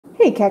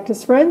Hey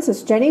Cactus friends,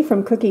 it's Jenny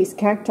from Cookies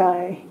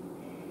Cacti.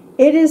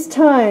 It is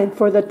time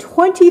for the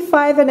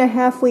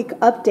 25.5-week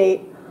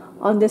update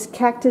on this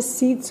Cactus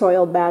Seed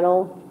Soil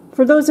Battle.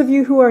 For those of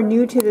you who are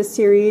new to this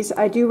series,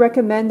 I do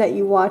recommend that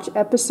you watch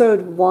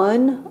episode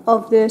 1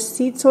 of this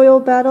Seed Soil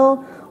Battle,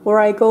 where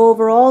I go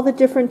over all the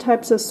different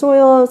types of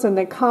soils and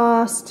the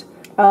cost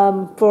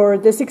for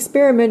this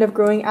experiment of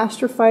growing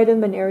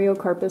Astrophytum and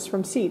Ariocarpus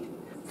from seed.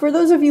 For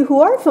those of you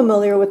who are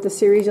familiar with the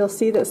series, you'll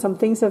see that some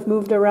things have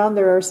moved around.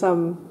 There are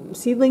some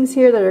seedlings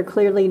here that are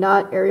clearly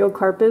not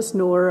Ariocarpus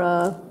nor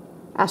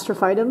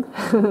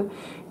Astrophytum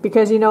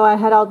because, you know, I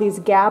had all these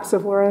gaps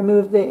of where I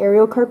moved the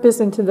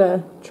Ariocarpus into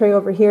the tray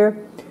over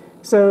here.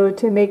 So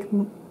to make,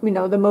 you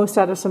know, the most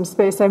out of some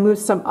space, I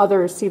moved some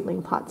other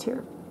seedling pots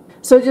here.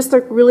 So just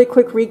a really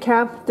quick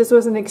recap. This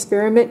was an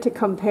experiment to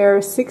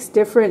compare 6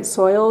 different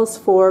soils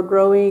for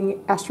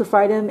growing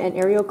Astrophytum and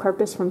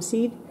Ariocarpus from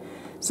seed.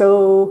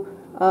 So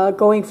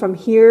going from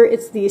here,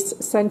 it's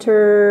these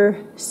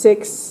center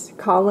 6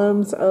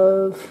 columns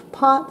of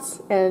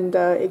pots, and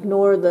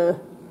ignore the,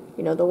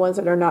 the ones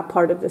that are not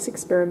part of this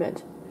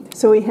experiment.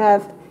 So we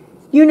have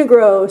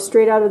Uni-Gro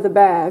straight out of the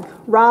bag,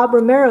 Rob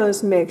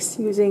Romero's mix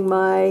using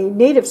my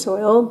native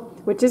soil,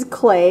 which is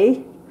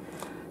clay.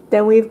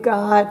 Then we've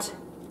got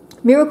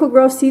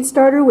Miracle-Gro Seed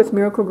Starter with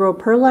Miracle-Gro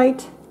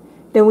Perlite.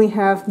 Then we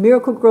have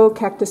Miracle-Gro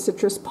Cactus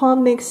Citrus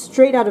Palm mix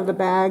straight out of the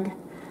bag.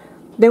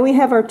 Then we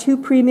have our 2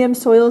 premium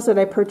soils that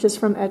I purchased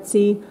from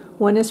Etsy.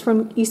 One is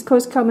from East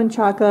Coast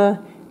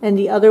Kamanchaka, and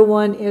the other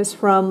one is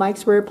from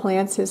Mike's Rare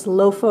Plants, his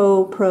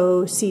Lofo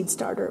Pro Seed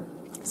Starter.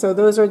 So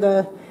those are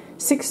the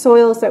 6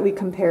 soils that we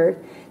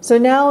compared. So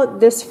now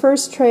this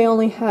first tray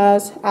only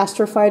has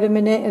Astrophytum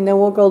in it, and then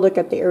we'll go look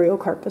at the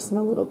Ariocarpus in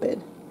a little bit.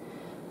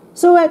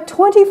 So at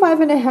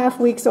 25.5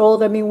 weeks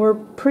old, I mean, we're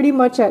pretty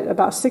much at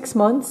about 6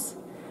 months.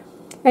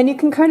 And you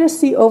can kind of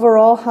see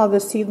overall how the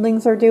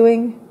seedlings are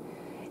doing.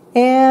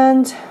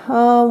 And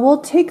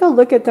we'll take a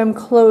look at them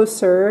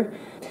closer.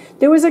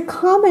 There was a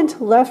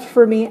comment left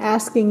for me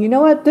asking,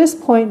 at this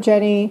point,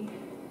 Jenny,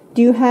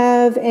 do you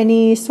have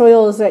any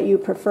soils that you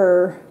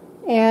prefer?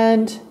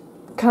 And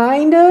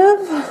kind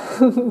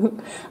of.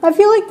 I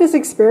feel like this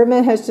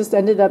experiment has just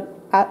ended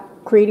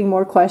up creating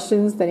more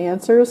questions than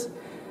answers.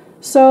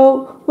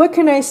 So what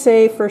can I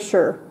say for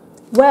sure?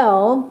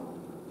 Well,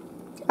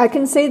 I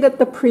can say that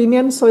the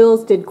premium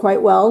soils did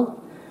quite well.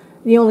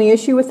 The only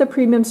issue with the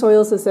premium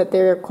soils is that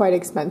they're quite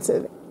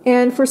expensive.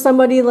 And for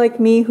somebody like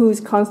me who's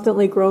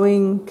constantly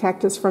growing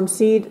cactus from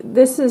seed,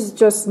 this is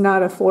just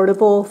not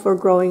affordable for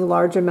growing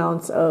large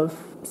amounts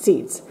of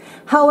seeds.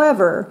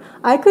 However,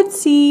 I could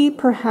see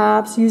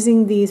perhaps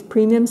using these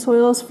premium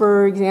soils,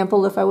 for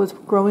example, if I was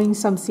growing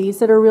some seeds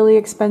that are really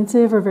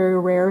expensive or very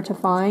rare to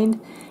find,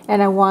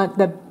 and I want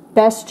the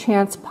best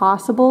chance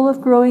possible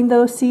of growing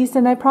those seeds,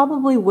 then I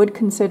probably would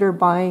consider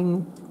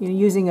buying,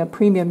 using a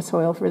premium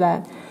soil for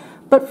that.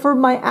 But for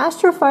my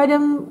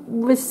Astrophytum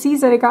with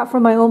seeds that I got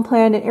from my own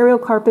plant and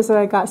Ariocarpus that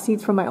I got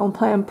seeds from my own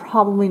plant, I'm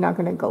probably not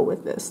going to go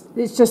with this.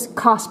 It's just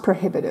cost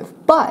prohibitive.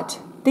 But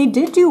they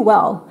did do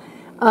well.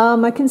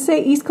 I can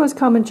say East Coast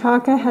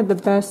Kamanchaka had the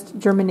best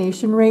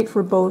germination rate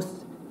for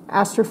both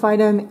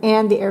Astrophytum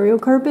and the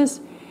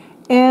Ariocarpus.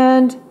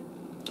 And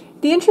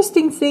the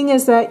interesting thing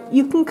is that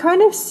you can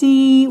kind of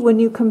see when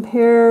you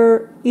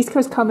compare East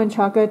Coast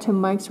Kamanchaka to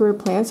Mike's Rare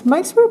Plants.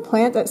 Mike's Rare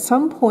Plant at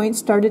some point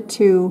started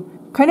to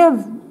kind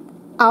of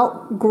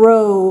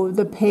outgrow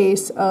the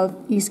pace of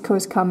East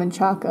Coast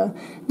Kamanchaka.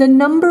 The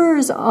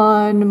numbers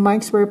on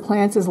Mike's Rare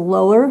Plants is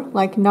lower,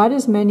 like not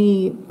as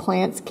many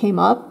plants came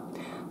up,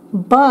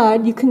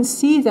 but you can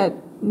see that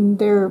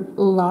they're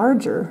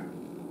larger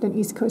than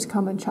East Coast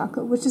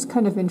Kamanchaka, which is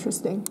kind of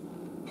interesting.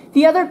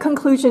 The other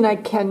conclusion I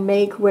can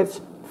make with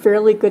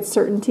fairly good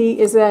certainty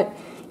is that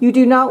you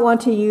do not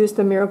want to use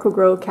the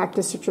Miracle-Gro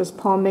Cactus Citrus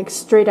Palm mix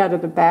straight out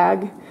of the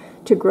bag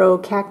to grow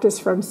cactus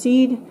from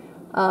seed.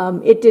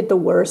 It did the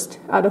worst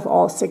out of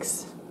all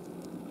 6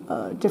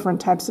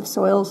 different types of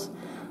soils.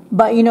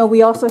 But,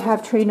 we also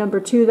have tray number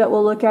 2 that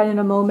we'll look at in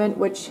a moment,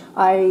 which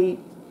I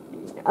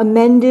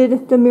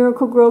amended the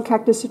Miracle-Gro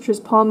Cactus Citrus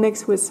Palm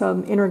mix with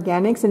some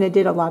inorganics, and it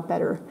did a lot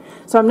better.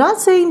 So I'm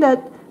not saying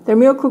that the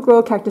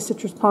Miracle-Gro Cactus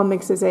Citrus Palm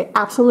mix is an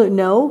absolute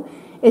no.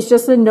 It's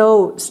just a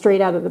no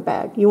straight out of the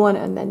bag. You want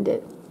to amend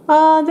it.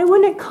 Then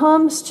when it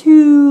comes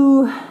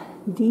to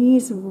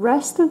these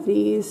rest of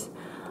these,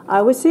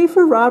 I would say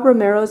for Rob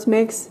Romero's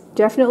mix,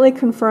 definitely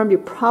confirmed you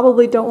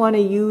probably don't want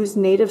to use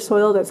native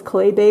soil that's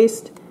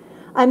clay-based.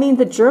 I mean,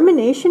 the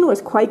germination was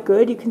quite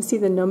good. You can see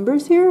the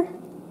numbers here.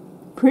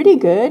 Pretty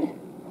good.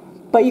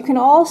 But you can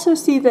also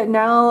see that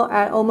now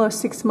at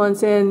almost 6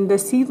 months in, the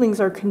seedlings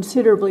are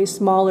considerably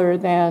smaller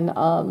than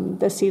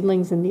the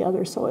seedlings in the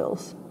other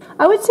soils.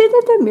 I would say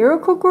that the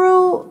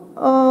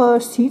Miracle-Gro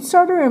Seed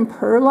Starter and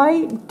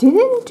Perlite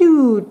didn't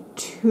do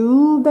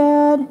too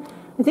bad.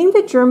 I think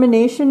the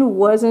germination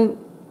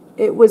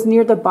it was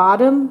near the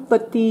bottom,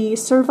 but the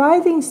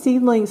surviving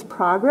seedlings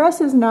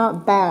progress is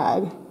not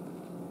bad.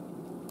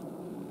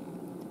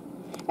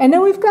 And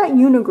then we've got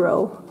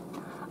Uni-Gro.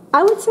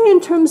 I would say in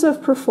terms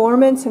of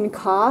performance and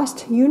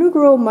cost,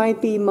 Uni-Gro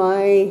might be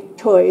my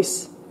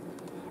choice.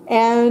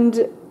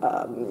 And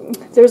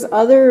there's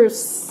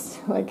others,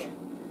 like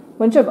a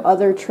bunch of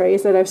other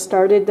trays that I've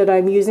started that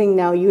I'm using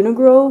now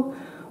Uni-Gro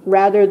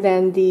rather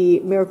than the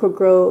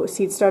Miracle-Gro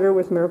Seed Starter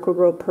with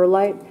Miracle-Gro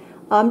Perlite.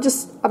 I'm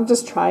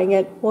just trying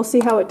it. We'll see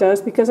how it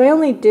does because I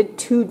only did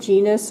 2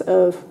 genus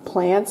of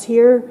plants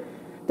here.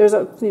 There's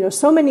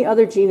so many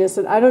other genus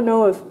that I don't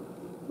know if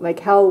like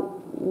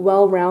how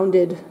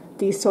well-rounded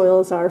these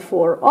soils are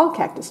for all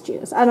cactus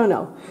genus. I don't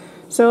know.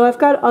 So I've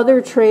got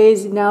other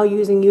trays now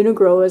using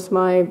Uni-Gro as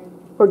my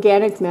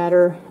organic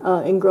matter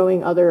in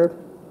growing other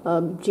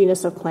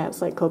genus of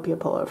plants like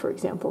Copiapoa, for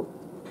example.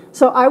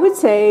 So I would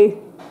say,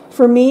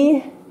 for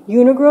me,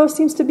 Uni-Gro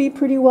seems to be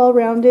pretty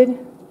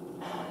well-rounded.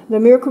 The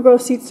Miracle-Gro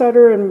Seed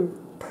Starter and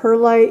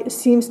Perlite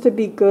seems to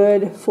be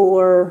good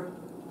for,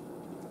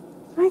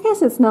 I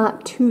guess it's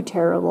not too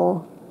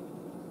terrible.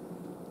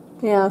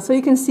 Yeah, so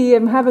you can see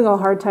I'm having a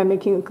hard time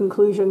making a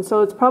conclusion,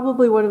 so it's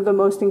probably one of the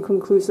most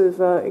inconclusive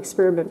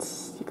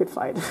experiments you could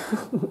find.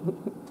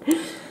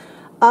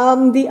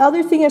 The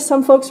other thing is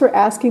some folks were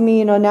asking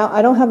me, now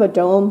I don't have a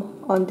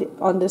dome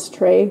on this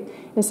tray,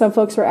 and some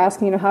folks were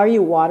asking, how are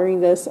you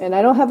watering this? And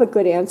I don't have a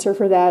good answer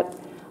for that.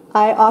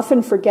 I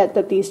often forget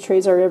that these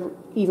trays are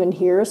even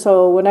here,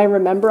 so when I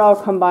remember,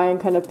 I'll come by and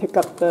kind of pick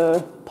up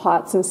the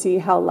pots and see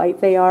how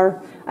light they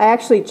are. I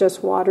actually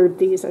just watered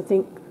these, I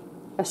think,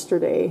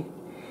 yesterday.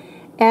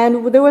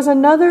 And there was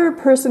another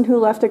person who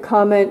left a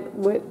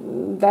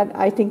comment that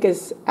I think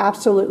is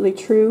absolutely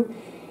true,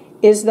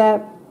 is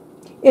that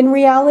in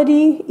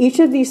reality, each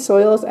of these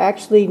soils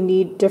actually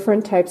need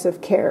different types of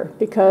care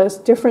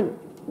because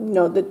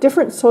the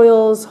different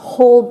soils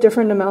hold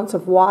different amounts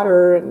of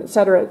water, and et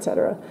cetera, et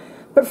cetera.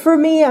 But for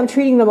me, I'm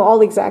treating them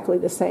all exactly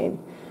the same.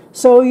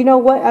 So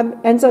what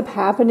ends up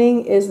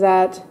happening is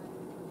that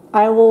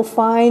I will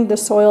find the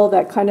soil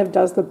that kind of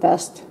does the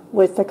best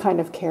with the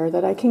kind of care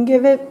that I can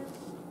give it.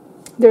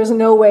 There's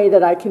no way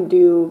that I can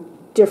do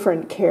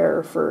different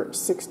care for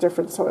 6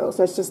 different soils.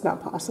 That's just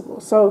not possible.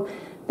 So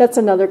that's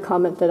another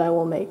comment that I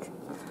will make.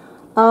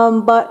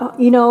 But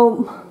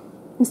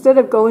instead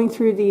of going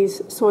through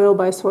these soil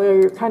by soil,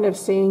 you're kind of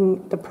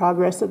seeing the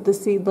progress of the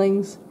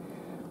seedlings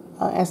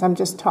as I'm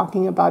just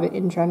talking about it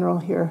in general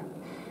here.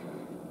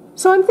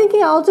 So I'm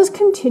thinking I'll just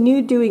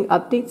continue doing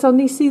updates on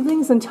these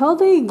seedlings until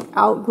they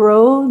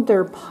outgrow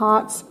their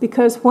pots,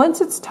 because once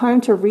it's time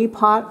to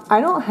repot,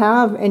 I don't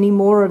have any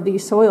more of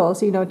these soils,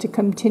 to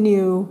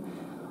continue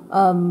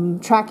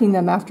tracking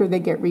them after they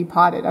get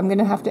repotted. I'm going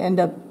to have to end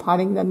up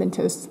potting them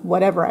into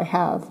whatever I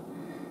have.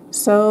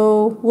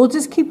 So we'll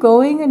just keep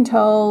going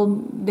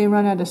until they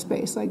run out of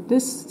space. Like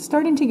this is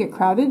starting to get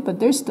crowded, but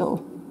there's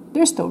still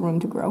room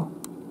to grow.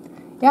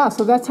 Yeah,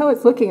 so that's how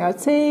it's looking. I'd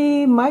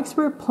say my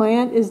expert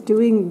plant is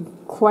doing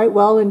quite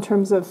well in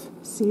terms of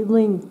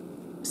seedling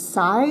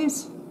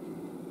size.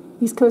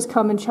 East Coast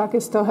Common Chaka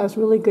still has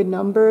really good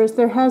numbers.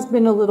 There has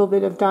been a little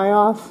bit of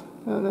die-off.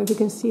 I don't know if you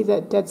can see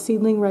that dead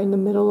seedling right in the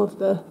middle of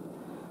the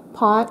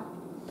pot.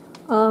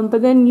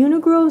 But then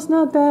Uni-Gro is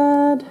not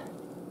bad.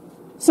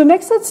 So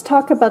next let's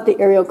talk about the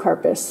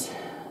Ariocarpus.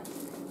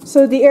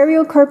 So the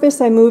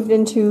Ariocarpus I moved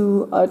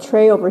into a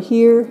tray over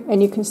here,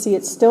 and you can see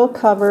it's still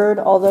covered,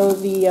 although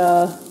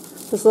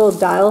this little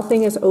dial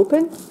thing is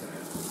open.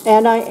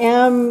 And I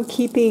am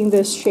keeping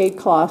this shade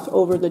cloth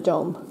over the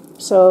dome.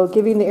 So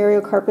giving the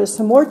Ariocarpus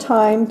some more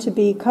time to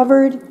be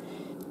covered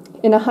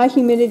in a high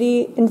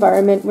humidity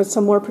environment with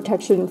some more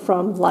protection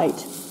from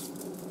light.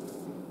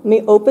 Let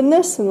me open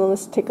this and then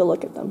let's take a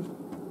look at them.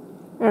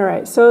 All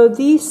right, so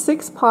these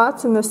 6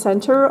 pots in the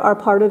center are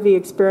part of the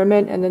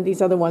experiment, and then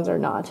these other ones are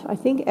not. I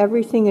think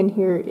everything in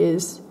here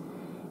is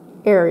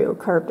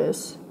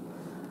Ariocarpus.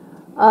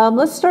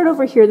 Let's start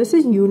over here. This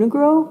is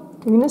Uni-Gro.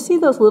 You're going to see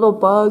those little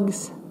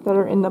bugs that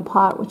are in the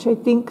pot, which I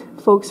think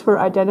folks were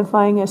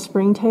identifying as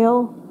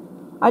springtail.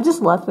 I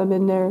just left them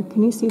in there.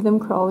 Can you see them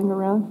crawling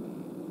around?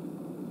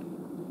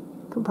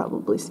 You can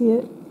probably see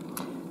it.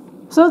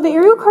 So the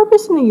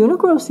Ariocarpus and the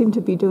Uni-Gro seem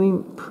to be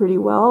doing pretty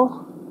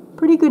well.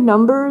 Pretty good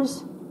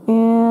numbers.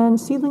 And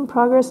seedling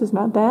progress is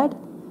not bad.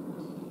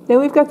 Then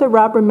we've got the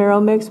Rob Romero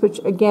mix, which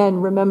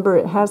again, remember,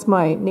 it has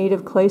my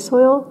native clay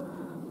soil.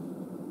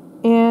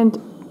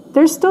 And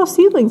there's still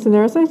seedlings in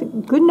there. It's a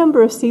good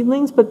number of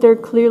seedlings, but they're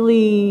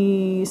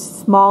clearly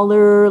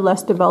smaller,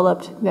 less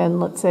developed than,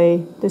 let's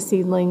say, the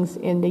seedlings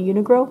in the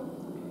Uni-Gro.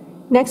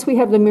 Next, we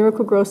have the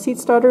Miracle-Gro Seed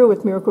Starter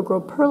with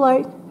Miracle-Gro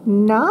Perlite.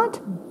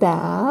 Not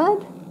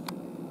bad.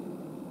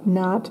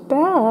 Not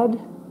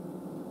bad.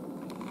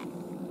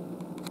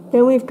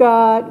 Then we've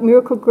got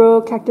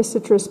Miracle-Gro Cactus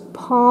Citrus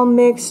Palm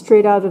Mix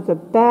straight out of the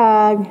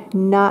bag.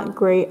 Not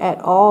great at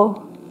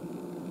all.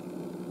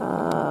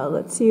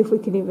 Let's see if we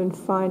can even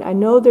find... I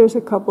know there's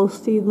a couple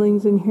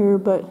seedlings in here,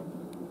 but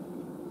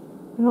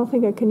I don't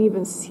think I can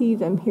even see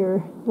them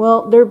here.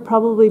 Well, they're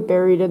probably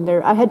buried in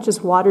there. I had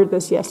just watered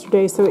this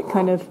yesterday, so it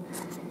kind of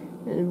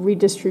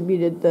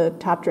redistributed the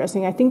top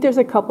dressing. I think there's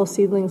a couple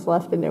seedlings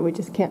left in there. We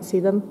just can't see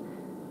them.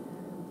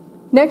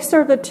 Next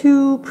are the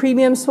two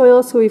premium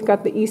soils. So we've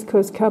got the East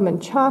Coast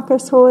Camanchaca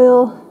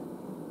soil.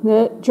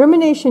 The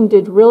germination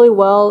did really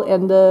well,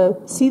 and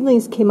the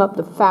seedlings came up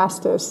the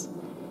fastest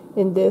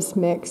in this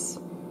mix.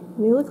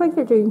 And they look like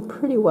they're doing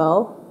pretty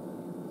well.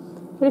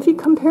 But if you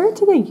compare it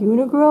to the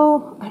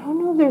Uni-Gro, I don't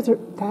know if there's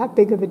that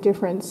big of a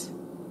difference.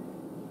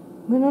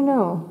 I don't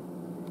know.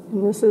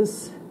 And this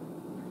is,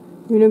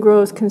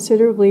 Uni-Gro is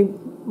considerably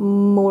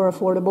more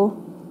affordable.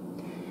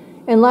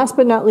 And last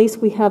but not least,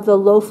 we have the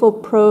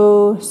Lofo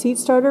Pro Seed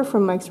Starter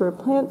from Mike's Rare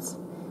Plants.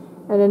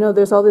 And I know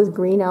there's all this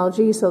green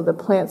algae, so the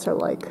plants are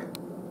like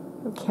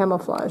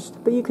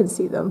camouflaged, but you can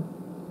see them.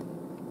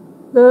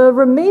 The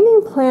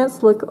remaining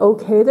plants look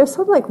okay. There's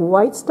some like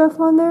white stuff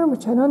on there,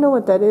 which I don't know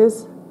what that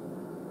is.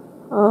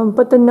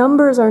 But the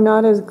numbers are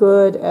not as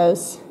good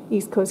as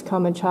East Coast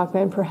Camanchaca,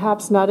 and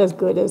perhaps not as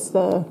good as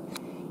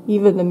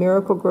even the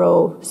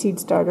Miracle-Gro Seed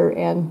Starter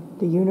and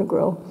the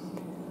Uni-Gro.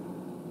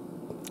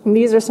 And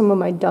these are some of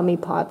my dummy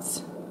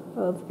pots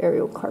of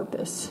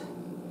Ariocarpus.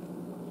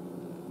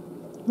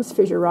 This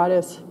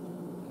Fissuratus.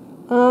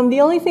 The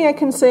only thing I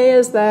can say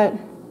is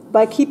that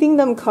by keeping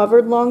them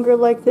covered longer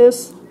like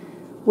this,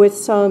 with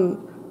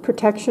some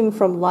protection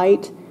from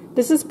light,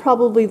 this is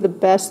probably the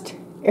best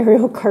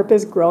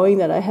Ariocarpus growing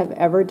that I have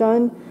ever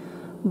done.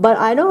 But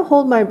I don't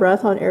hold my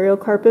breath on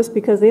Ariocarpus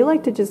because they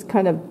like to just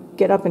kind of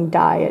get up and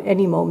die at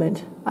any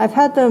moment. I've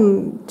had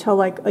them till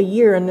like a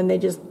year and then they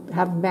just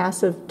have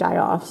massive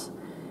die-offs.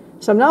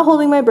 So I'm not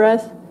holding my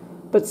breath,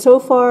 but so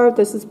far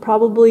this is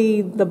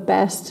probably the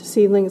best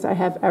seedlings I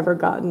have ever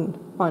gotten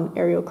on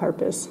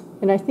Ariocarpus.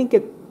 And I think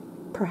it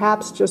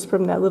perhaps just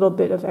from that little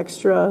bit of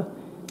extra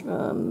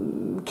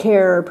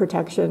care or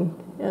protection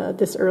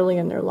this early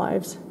in their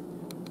lives.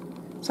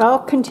 So I'll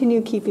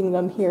continue keeping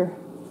them here.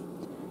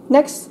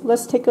 Next,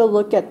 let's take a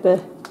look at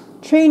the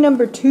tray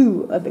number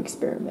 2 of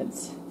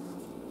experiments.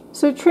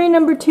 So tray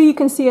number 2, you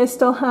can see I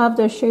still have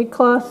the shade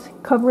cloth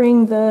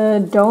covering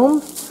the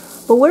dome,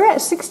 but we're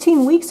at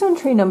 16 weeks on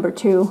tray number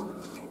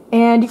 2.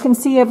 And you can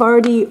see I've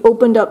already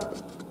opened up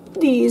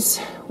these,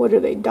 what are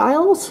they,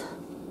 dials?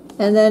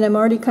 And then I'm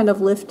already kind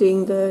of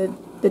lifting the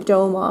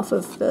dome off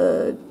of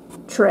the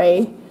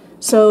tray,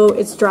 so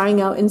it's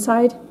drying out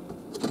inside.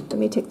 Let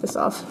me take this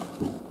off.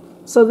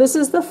 So this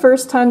is the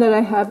first time that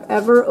I have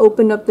ever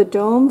opened up the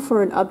dome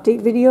for an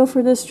update video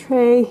for this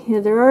tray.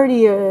 They're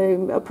already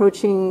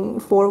approaching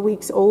 4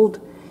 weeks old.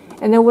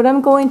 And then what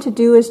I'm going to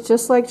do is,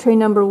 just like tray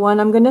number 1,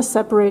 I'm going to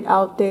separate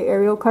out the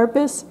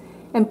Ariocarpus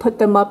and put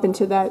them up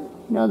into that,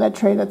 that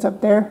tray that's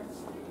up there.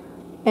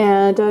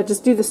 And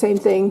just do the same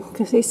thing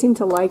because they seem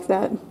to like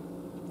that.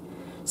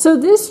 So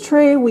this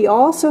tray, we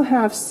also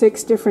have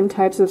 6 different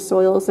types of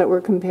soils that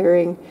we're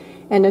comparing,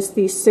 and it's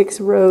these 6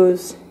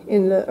 rows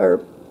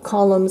or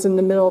columns in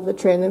the middle of the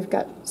tray, and they've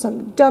got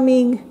some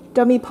dummy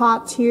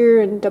pots here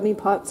and dummy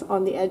pots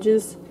on the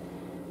edges.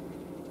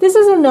 This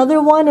is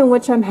another one in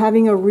which I'm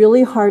having a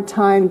really hard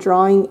time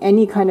drawing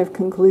any kind of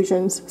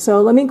conclusions.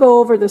 So let me go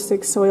over the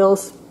 6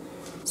 soils.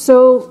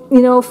 So,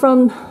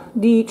 from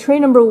the tray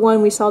number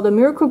 1, we saw the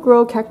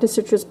Miracle-Gro Cactus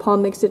Citrus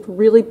Palm Mix did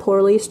really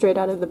poorly straight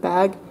out of the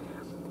bag.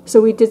 So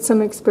we did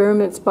some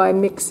experiments by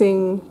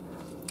mixing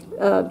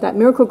that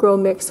Miracle-Gro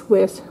mix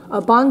with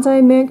a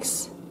bonsai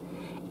mix.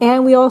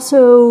 And we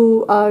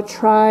also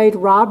tried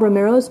Rob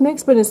Romero's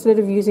mix, but instead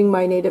of using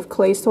my native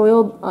clay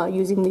soil,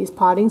 using these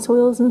potting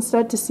soils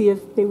instead to see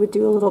if they would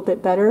do a little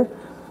bit better.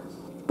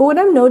 But what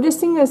I'm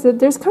noticing is that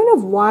there's kind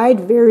of wide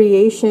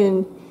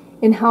variation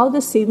in how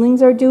the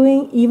seedlings are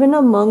doing, even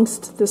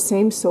amongst the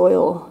same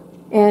soil.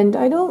 And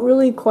I don't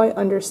really quite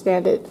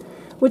understand it,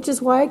 which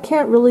is why I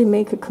can't really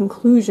make a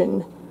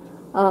conclusion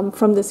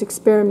from this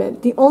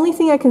experiment. The only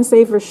thing I can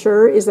say for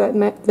sure is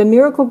that the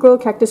Miracle-Gro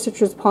Cactus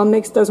Citrus Palm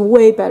Mix does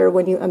way better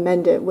when you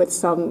amend it with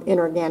some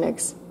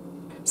inorganics.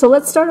 So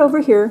let's start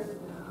over here.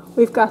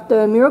 We've got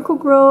the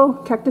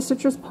Miracle-Gro Cactus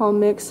Citrus Palm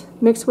Mix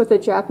mixed with a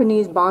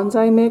Japanese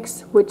bonsai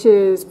mix, which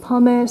is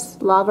pumice,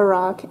 lava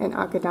rock, and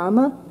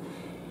akadama.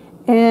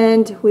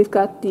 And we've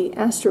got the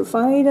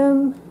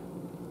Astrophytum,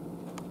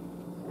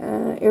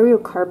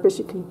 Ariocarpus,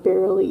 you can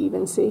barely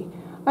even see.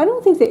 I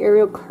don't think the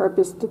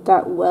Ariocarpus did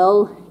that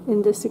well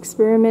in this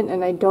experiment,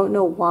 and I don't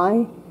know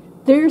why.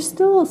 There's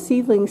still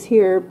seedlings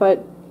here, but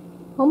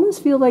I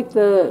almost feel like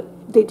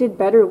they did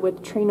better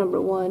with tray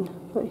number 1.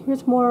 But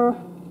here's more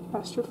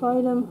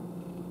Astrophytum.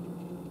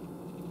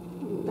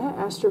 That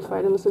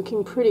Astrophytum is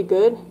looking pretty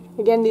good.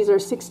 Again, these are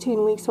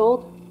 16 weeks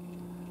old.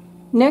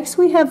 Next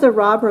we have the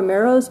Rob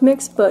Romero's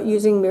mix, but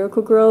using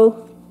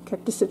Miracle-Gro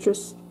Cactus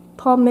Citrus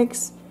Palm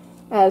Mix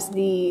as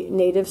the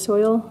native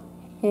soil.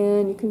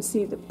 And you can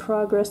see the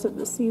progress of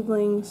the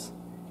seedlings.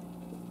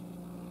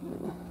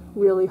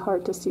 Really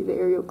hard to see the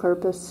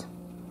Ariocarpus.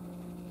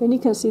 Then you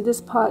can see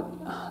this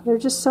pot, they're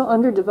just so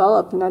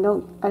underdeveloped, and I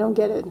don't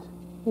get it.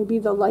 Maybe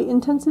the light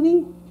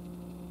intensity?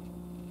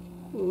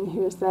 And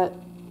here's that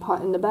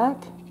pot in the back.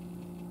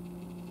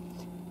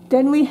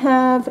 Then we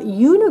have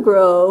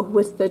Uni-Gro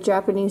with the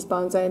Japanese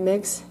bonsai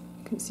mix.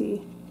 You can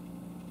see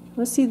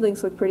those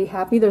seedlings look pretty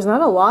happy. There's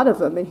not a lot of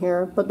them in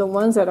here, but the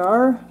ones that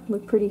are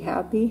look pretty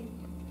happy.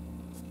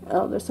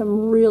 Oh, there's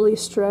some really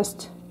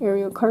stressed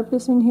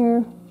Ariocarpus in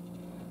here.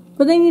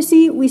 But then you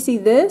see, we see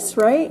this,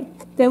 right?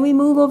 Then we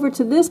move over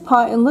to this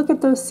pot and look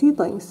at those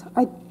seedlings.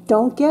 I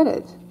don't get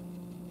it.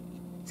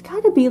 It's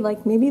got to be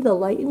like maybe the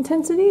light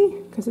intensity,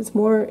 because it's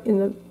more in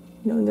the,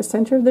 in the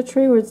center of the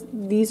tray, whereas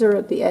these are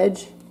at the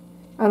edge.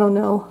 I don't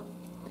know.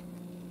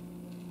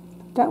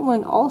 That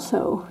one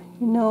also,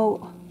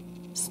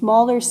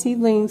 smaller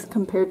seedlings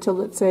compared to,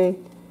 let's say,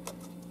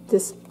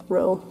 this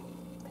row.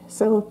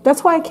 So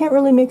that's why I can't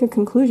really make a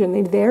conclusion.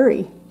 They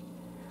vary.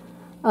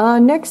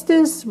 Next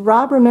is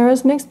Rob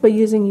Ramirez mix, but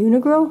using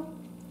Uni-Gro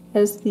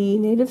as the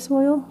native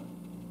soil.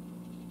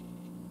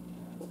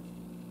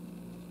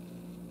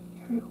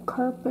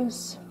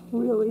 Ariocarpus,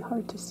 really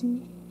hard to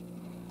see.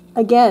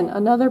 Again,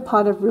 another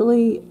pot of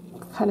really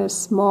kind of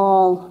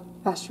small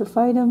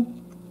Astrophytum.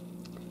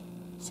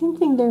 Same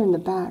thing there in the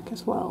back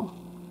as well.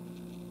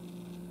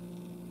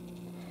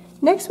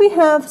 Next we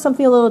have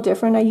something a little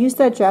different. I used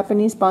that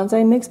Japanese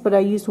bonsai mix, but I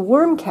used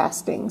worm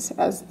castings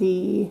as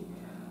the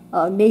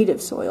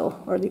native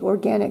soil, or the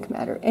organic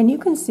matter. And you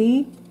can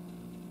see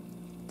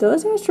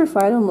those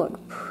Astrophytum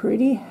look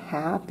pretty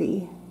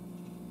happy.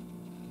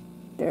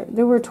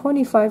 There were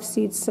 25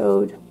 seeds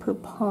sowed per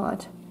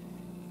pot.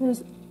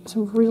 There's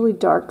some really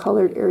dark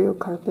colored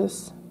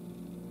Ariocarpus.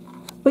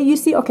 But you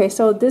see, okay,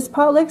 so this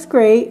pot looks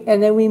great,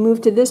 and then we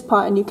move to this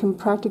pot and you can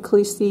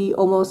practically see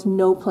almost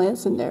no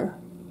plants in there.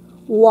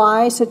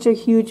 Why such a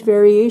huge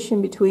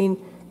variation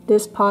between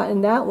this pot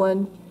and that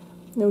one,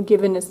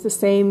 given it's the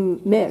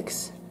same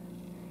mix?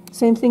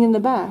 Same thing in the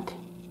back.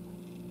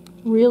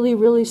 Really,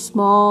 really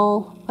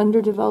small,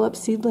 underdeveloped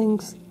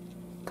seedlings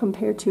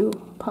compared to a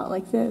pot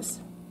like this.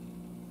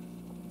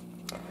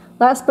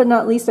 Last but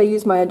not least, I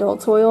use my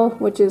adult soil,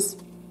 which is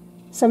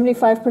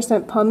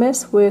 75%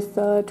 pumice with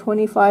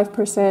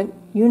 25%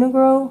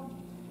 Uni-Gro.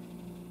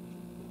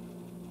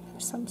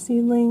 There's some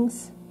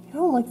seedlings. I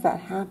don't look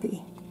that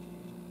happy.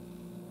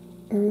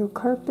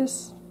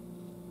 Ariocarpus.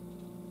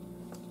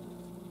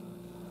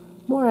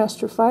 More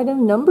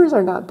Astrophytum. Numbers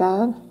are not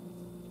bad.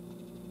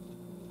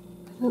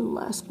 And then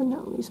last but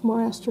not least, more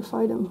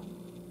Astrophytum.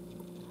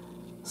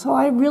 So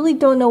I really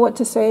don't know what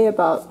to say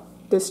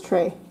about this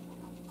tray.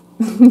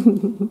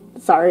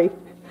 Sorry.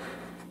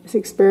 This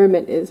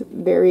experiment is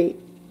very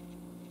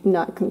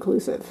not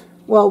conclusive.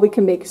 Well, we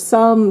can make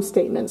some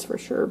statements for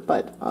sure,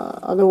 but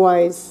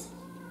otherwise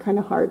kind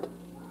of hard.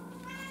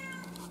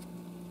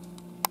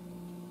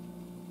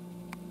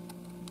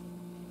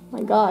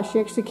 My gosh, she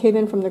actually came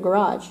in from the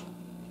garage.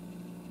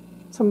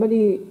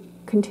 Somebody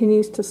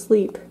continues to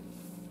sleep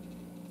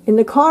in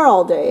the car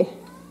all day.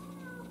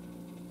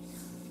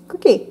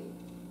 Cookie.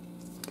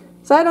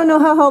 So I don't know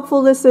how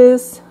helpful this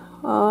is.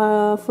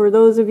 For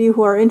those of you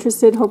who are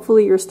interested,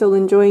 hopefully you're still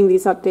enjoying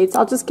these updates.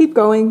 I'll just keep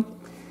going.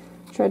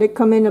 Try to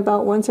come in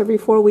about once every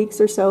 4 weeks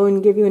or so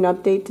and give you an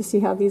update to see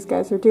how these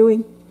guys are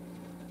doing.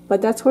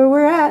 But that's where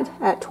we're at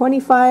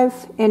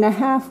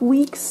 25.5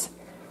 weeks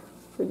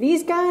for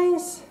these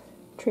guys,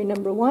 tray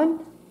number 1,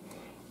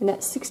 and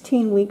at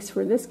 16 weeks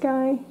for this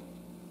guy,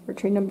 for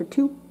tray number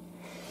 2,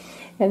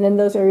 and then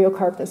those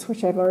Ariocarpus,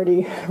 which I've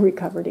already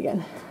recovered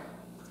again.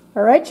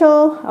 All right,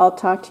 y'all. I'll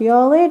talk to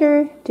y'all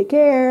later. Take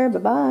care.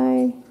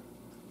 Bye-bye.